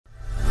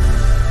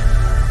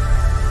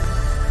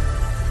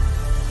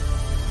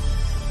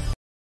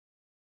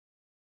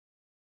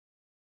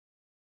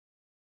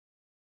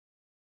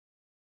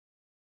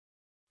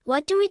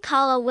What do we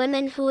call a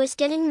woman who is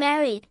getting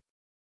married?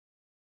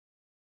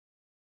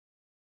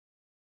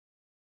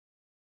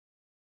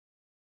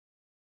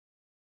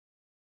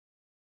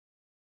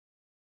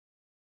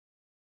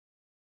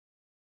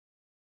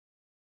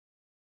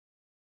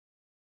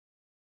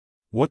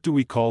 What do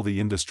we call the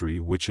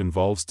industry which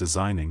involves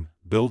designing,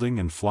 building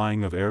and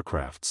flying of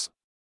aircrafts?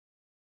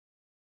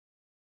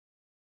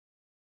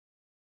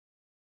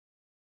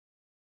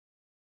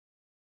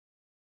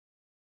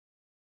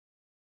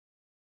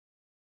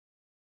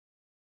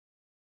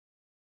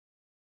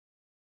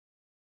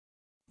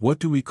 What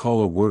do we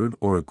call a word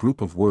or a group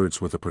of words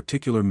with a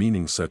particular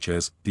meaning such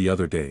as, the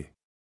other day?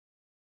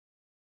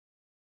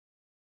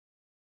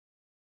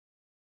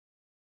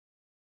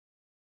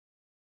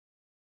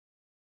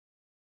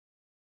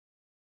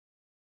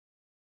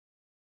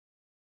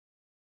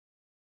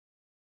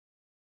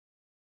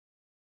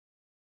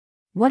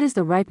 What is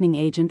the ripening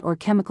agent or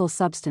chemical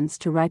substance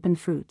to ripen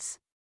fruits?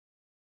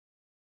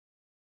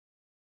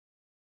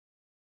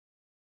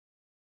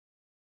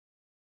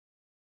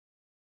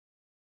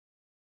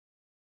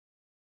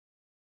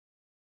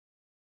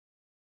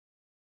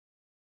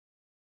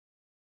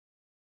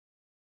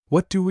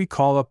 What do we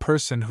call a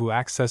person who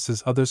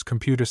accesses others'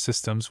 computer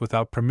systems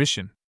without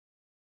permission?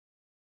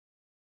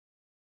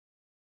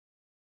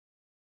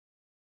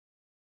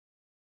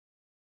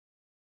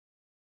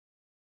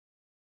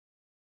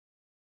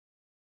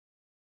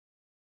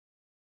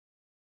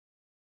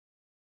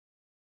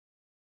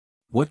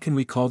 What can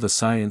we call the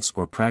science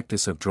or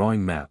practice of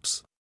drawing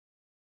maps?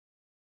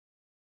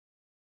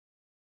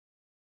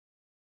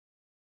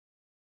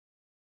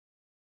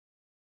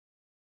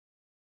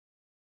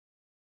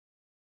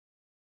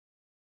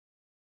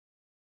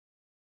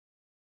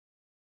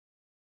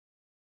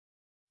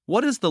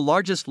 What is the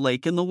largest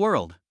lake in the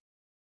world?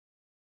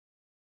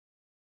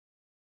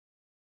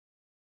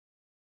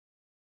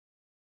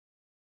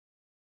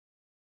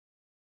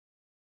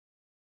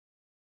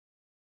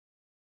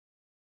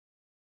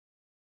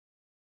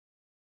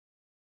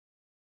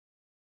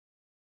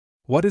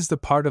 What is the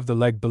part of the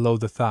leg below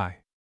the thigh?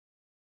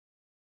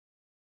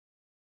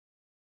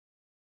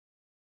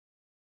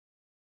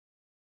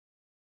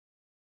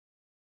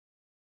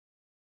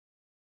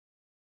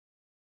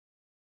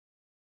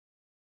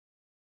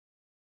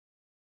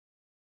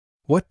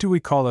 What do we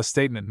call a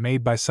statement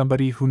made by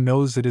somebody who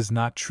knows it is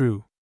not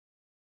true?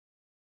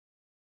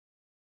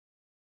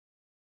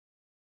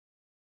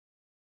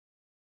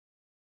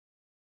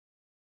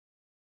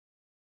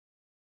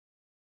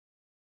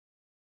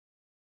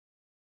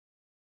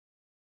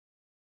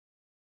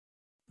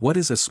 What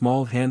is a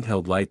small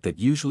handheld light that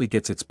usually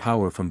gets its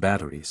power from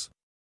batteries?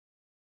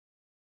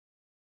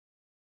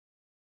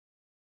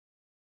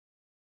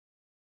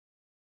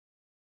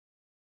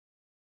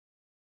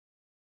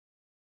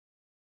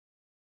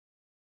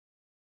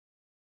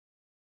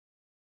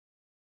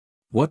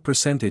 What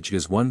percentage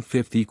is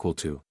 1/5 equal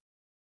to?